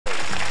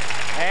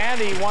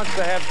Andy wants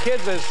to have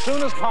kids as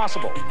soon as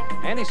possible.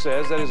 Andy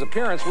says that his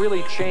appearance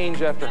really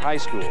changed after high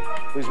school.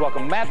 Please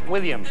welcome Matt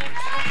Williams. Hi,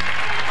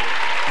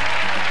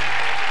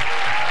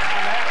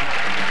 Matt.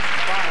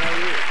 Fine, how are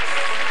you?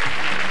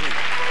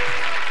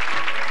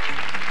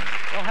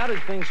 Well, how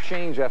did things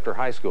change after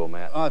high school,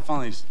 Matt? I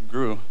finally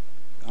grew.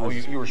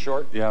 You were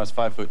short? Yeah, I was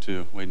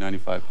 5'2", weighed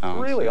 95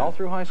 pounds. Really? Yeah. All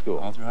through high school?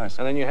 All through high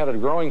school. And then you had a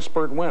growing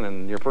spurt when?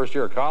 In your first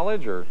year of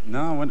college, or?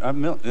 No,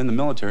 I'm in the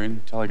military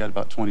until I got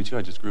about 22.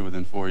 I just grew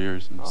within 4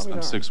 years. I'm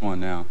 6'1"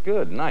 now.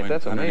 Good night.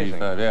 That's amazing.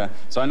 Yeah.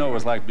 So I know what it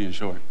was like being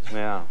short.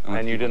 Yeah.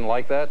 And you didn't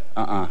like that?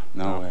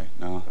 No way.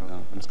 No.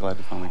 I'm just glad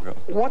to finally grow.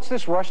 What's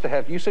this rush to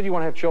have? You said you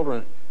want to have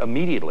children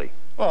immediately.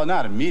 Well,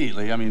 not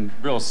immediately. I mean,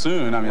 real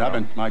soon. I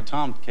mean, my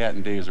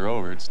tomcatting days are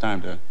over. It's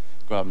time to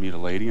go out and meet a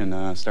lady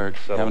and start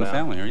having a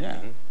family here. Yeah.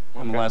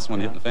 I'm the last one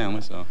to get in the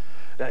family, so.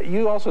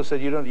 You also said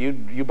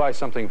you buy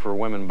something for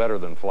women better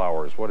than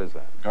flowers. What is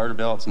that? Garter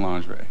belts and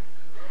lingerie.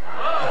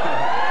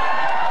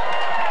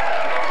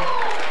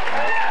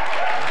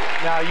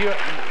 Now you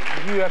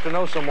have to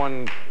know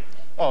someone.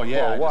 Oh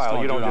yeah, for a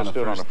while. You don't just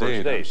do it on the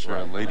first date. I'm sure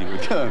a lady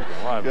would come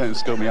and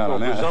scope me out on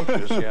that.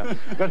 Presumptuous, yeah.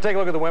 We're going to take a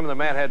look at the women that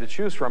Matt had to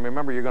choose from.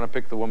 Remember, you're going to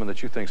pick the woman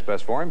that you think's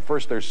best for him.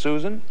 First, there's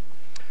Susan.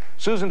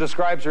 Susan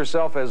describes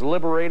herself as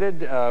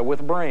liberated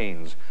with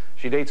brains.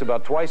 She dates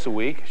about twice a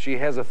week. She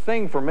has a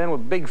thing for men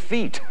with big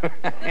feet.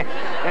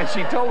 And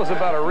she told us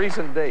about a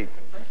recent date.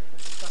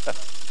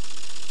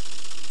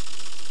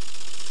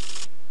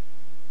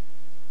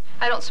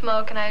 I don't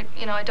smoke, and I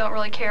don't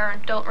really care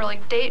and don't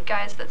really date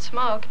guys that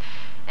smoke.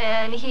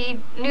 And he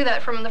knew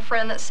that from the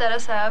friend that set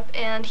us up,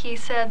 and he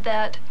said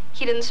that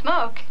he didn't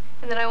smoke.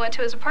 And then I went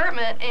to his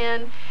apartment,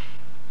 and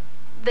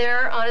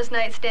there on his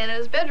nightstand in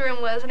his bedroom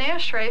was an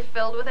ashtray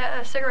filled with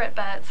cigarette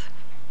butts.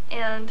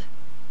 And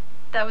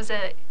that was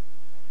it.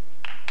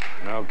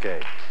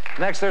 Okay.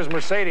 Next, there's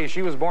Mercedes.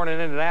 She was born in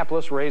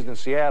Indianapolis, raised in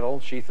Seattle.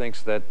 She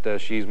thinks that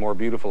she's more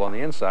beautiful on the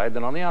inside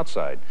than on the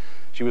outside.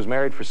 She was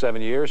married for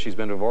 7 years. She's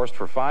been divorced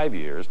for 5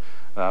 years,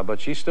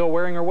 but she's still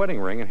wearing her wedding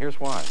ring, and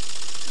here's why.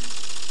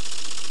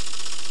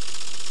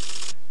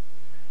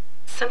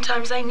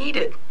 Sometimes I need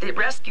it. It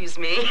rescues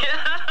me.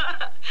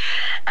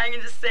 I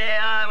can just say,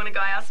 when a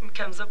guy asks me,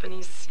 comes up and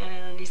he's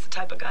the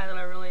type of guy that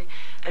I really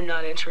am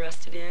not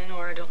interested in,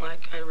 or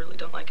I really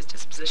don't like his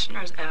disposition or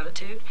his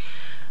attitude.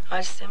 I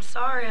just say, I'm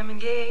sorry, I'm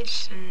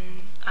engaged,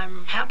 and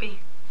I'm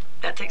happy.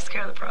 That takes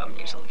care of the problem,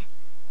 usually.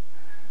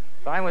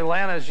 Finally,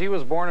 Lana, she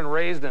was born and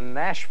raised in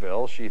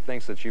Nashville. She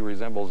thinks that she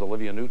resembles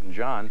Olivia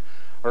Newton-John.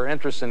 Her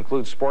interests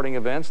include sporting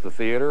events, the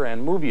theater,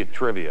 and movie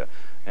trivia.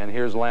 And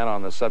here's Lana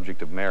on the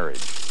subject of marriage.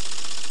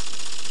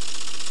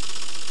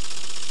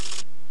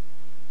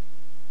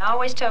 I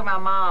always told my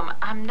mom,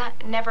 I'm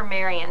never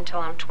marrying until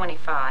I'm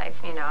 25.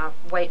 I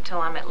wait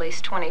till I'm at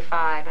least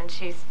 25. And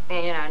she's,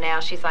 now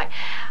she's like,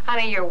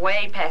 honey, you're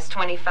way past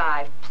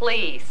 25.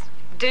 Please,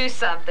 do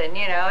something,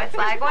 It's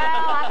like, well,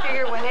 I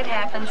figure when it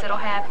happens, it'll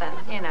happen,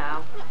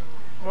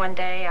 One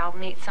day I'll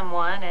meet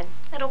someone and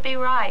it'll be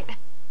right.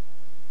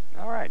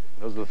 All right.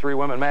 Those are the three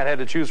women Matt had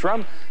to choose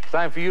from. It's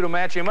time for you to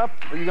match him up.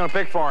 Who are you going to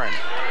pick for him?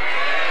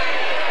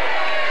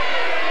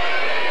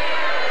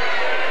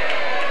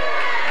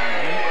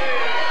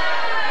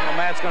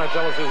 Matt's going to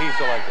tell us who he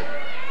selected.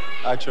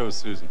 I chose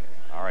Susan.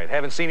 All right.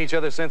 Haven't seen each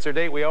other since their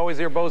date. We always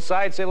hear both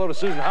sides. Say hello to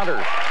Susan Hunter.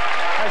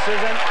 Hi,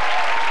 Susan.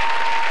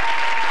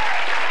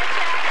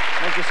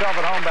 Make yourself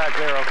at home back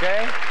there,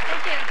 okay?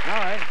 Thank you. All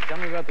right. Tell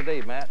me about the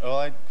date, Matt. Well,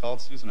 I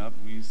called Susan up.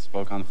 We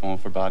spoke on the phone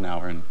for about an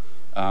hour, and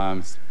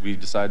we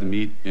decided to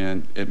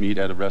meet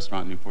at a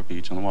restaurant in Newport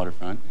Beach on the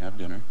waterfront and have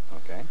dinner.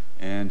 Okay.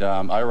 And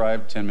I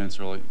arrived 10 minutes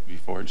early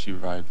before, and she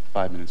arrived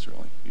 5 minutes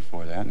early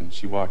before that. And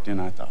she walked in,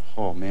 and I thought,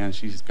 oh, man,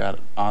 she's got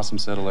an awesome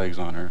set of legs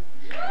on her.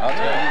 I'll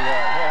tell you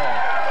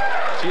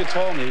what, she had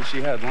told me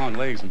she had long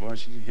legs, and boy,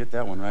 she hit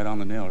that one right on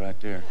the nail right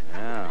there.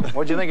 Yeah.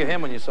 What'd you think of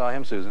him when you saw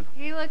him, Susan?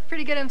 He looked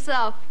pretty good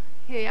himself.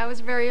 I was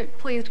very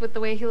pleased with the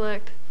way he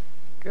looked.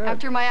 Good.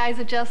 After my eyes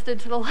adjusted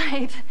to the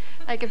light,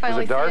 I could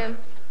finally see him.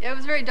 Yeah, it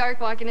was very dark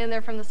walking in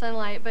there from the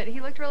sunlight, but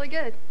he looked really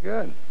good.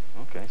 Good.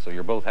 Okay, so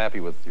you're both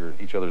happy with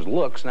each other's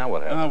looks. Now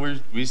what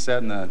happened? We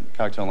sat in the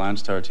cocktail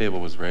lounge till our table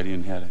was ready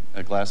and had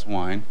a glass of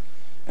wine.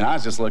 And I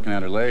was just looking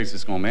at her legs,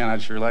 just going, man,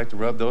 I'd sure like to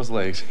rub those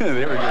legs.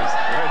 They were just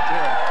right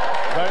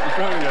there, right in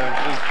front of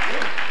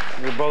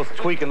you. You're both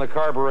tweaking the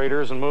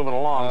carburetors and moving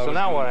along. So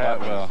now what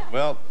happened?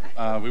 Well,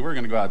 we were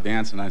going to go out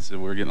dancing, and I said,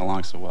 we were getting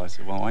along so well. I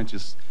said, well, why don't you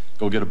just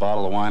go get a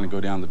bottle of wine and go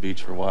down to the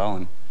beach for a while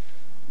and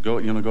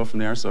go from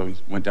there. So we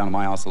went down to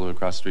my house a little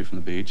across the street from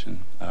the beach and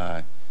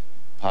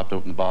popped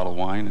open the bottle of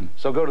wine. And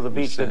so go to the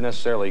beach didn't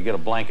necessarily get a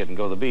blanket and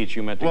go to the beach.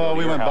 You meant to go to your house.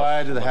 Well, we went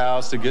by to the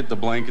house to get the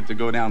blanket to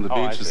go down to the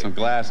beach with some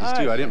glasses,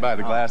 too. I didn't buy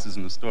the glasses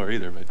in the store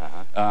either,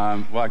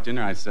 but walked in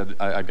there, I said,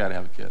 I got to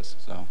have a kiss.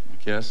 So we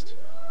kissed.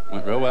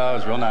 Went real well. It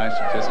was real nice.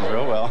 She kisses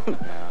real well.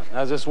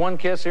 Now, is this one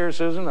kiss here,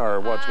 Susan, or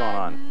what's going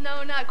on?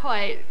 No, not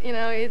quite.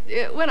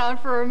 It went on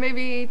for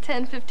maybe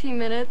 10, 15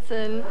 minutes,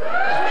 and...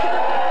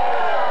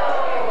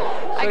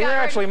 So you're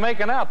actually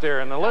making out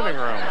there in the living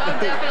room. Oh,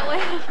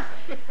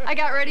 definitely. I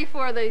got ready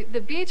for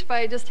the beach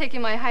by just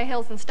taking my high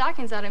heels and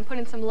stockings out and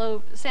putting some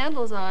low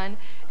sandals on.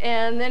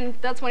 And then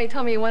that's when he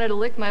told me he wanted to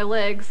lick my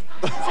legs.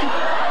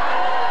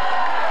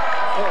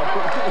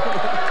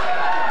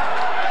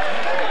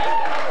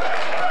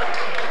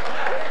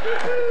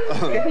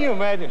 Can you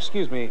imagine?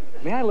 Excuse me,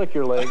 may I lick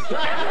your legs?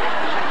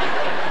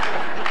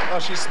 Oh,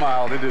 she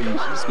smiled. It didn't.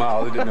 She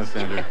smiled. It didn't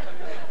offend her.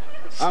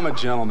 I'm a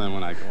gentleman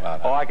when I go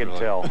out. Oh, I can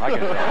tell. I can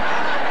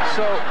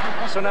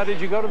tell. So now,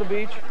 did you go to the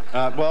beach?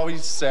 Well, we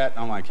sat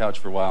on my couch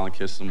for a while and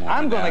kissed some more.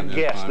 I'm going to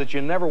guess that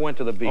you never went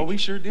to the beach. Oh, we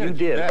sure did. You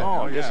did? Bet.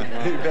 Oh,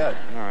 yeah. You bet.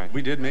 All right.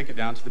 We did make it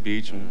down to the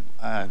beach, and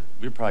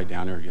we were probably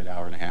down there a good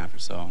hour and a half or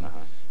so.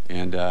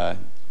 And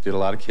did a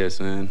lot of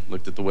kissing,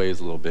 looked at the waves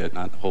a little bit,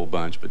 not a whole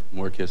bunch, but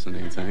more kissing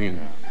than anything.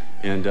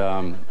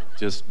 And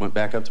just went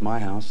back up to my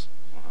house.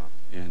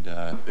 And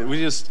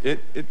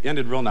it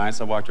ended real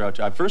nice. I walked her out.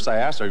 At first, I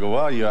asked her, I go,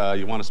 well,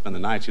 you want to spend the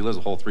night? She lives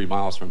a whole 3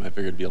 miles from me. I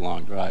figured it'd be a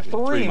long drive.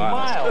 3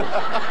 miles?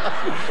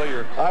 So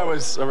you're... I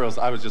was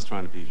just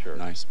trying to be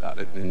nice about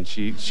it. And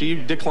she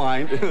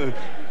declined. And,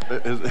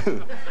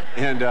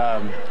 but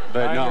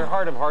no. In your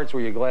heart of hearts,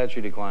 were you glad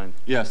she declined?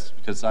 Yes,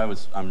 because I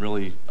was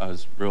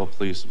real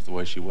pleased with the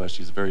way she was.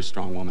 She's a very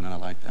strong woman, and I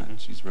like that.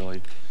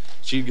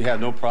 She had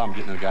no problem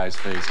getting in a guy's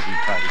face if he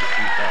tried to get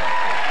too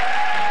far.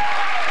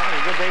 A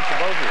good date for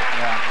both of you.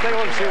 Yeah. Take a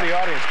look and see what the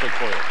audience picked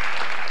for you.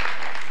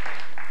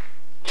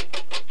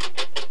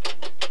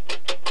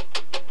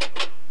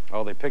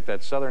 Oh, they picked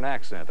that southern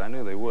accent. I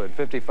knew they would.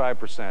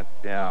 55%.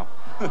 Yeah.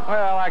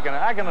 Well, I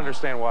can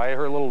understand why.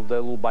 Her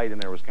little bite in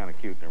there was kind of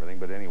cute and everything.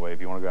 But anyway, if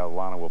you want to go out with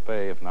Lana, we'll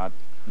pay. If not,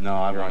 no,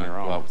 I want to go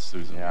out with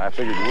Susan. Yeah, I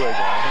figured you would.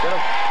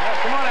 Yeah,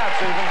 come on out,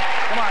 Susan.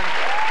 Come on.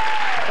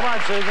 Come on,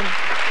 Susan.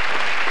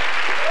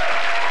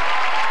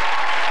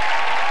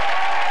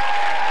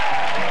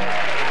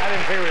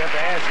 Here we have to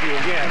ask you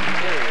again.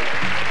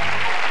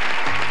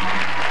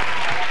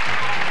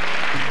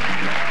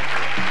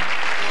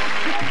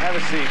 Have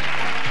a seat.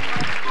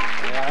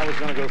 Yeah, I was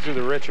going to go through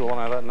the ritual, and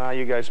I thought, nah,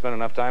 you guys spend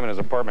enough time in his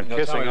apartment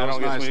kissing. I don't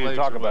guess we need to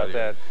talk about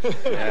that.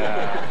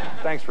 Yeah.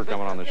 Thanks for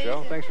coming on the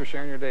show. Thanks for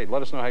sharing your date.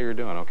 Let us know how you're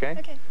doing, okay?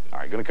 Okay. All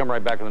right, going to come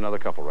right back with another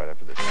couple right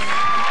after this.